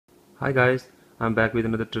Hi guys, I'm back with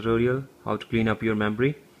another tutorial how to clean up your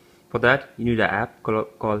memory. For that you need an app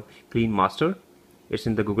called Clean Master. It's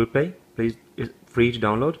in the Google Play. Please, it's free to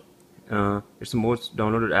download. It's the most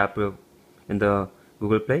downloaded app in the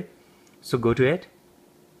Google Play. So go to it.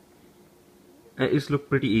 And it's look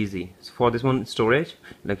pretty easy. So for this one, storage,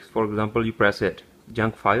 like for example, you press it,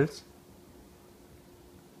 junk files,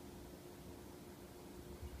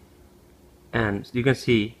 and you can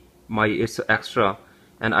see it's extra,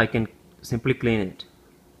 and I can simply clean it.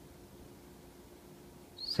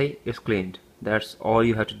 Say it's cleaned. That's all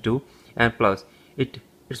you have to do. And plus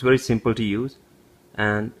it's very simple to use,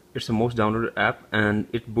 and it's the most downloaded app, and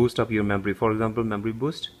it boosts up your memory. For example, memory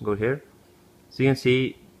boost, go here, so you can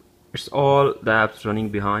see it's all the apps running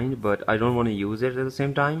behind, but I don't want to use it at the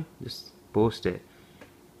same time. Just boost it.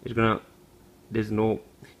 It's gonna, there's no,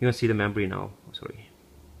 you can see the memory now. Sorry,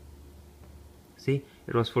 see,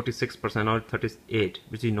 it was 46%, now 38,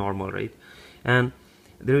 which is normal, right? And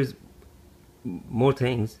there is more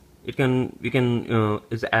things. You can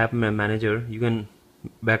it's app manager. You can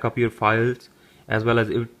back up your files, as well as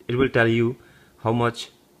it will tell you how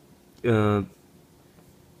much apps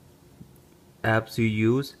you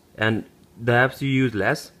use, and the apps you use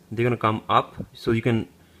less, they're gonna come up, so you can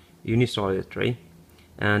uninstall it, right?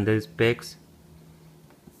 And there's pics.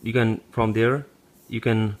 You can, from there you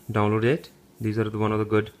can download it. These are one of the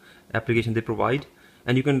good applications they provide,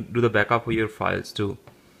 and you can do the backup of your files too.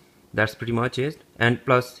 That's pretty much it. And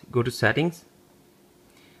plus, go to settings.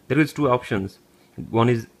 There is two options. One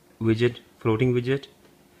is widget, floating widget,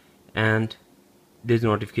 and there's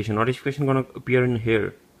notification. Notification gonna appear in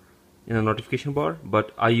here in the notification bar,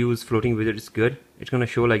 but I use floating widget. It's good. It's gonna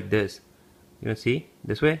show like this. You can see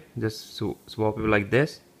this way. Just swap it like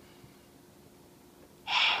this.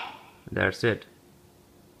 That's it.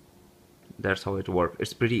 That's how it works.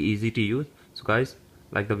 It's pretty easy to use. So guys,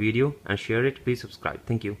 like the video and share it. Please subscribe.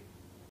 Thank you.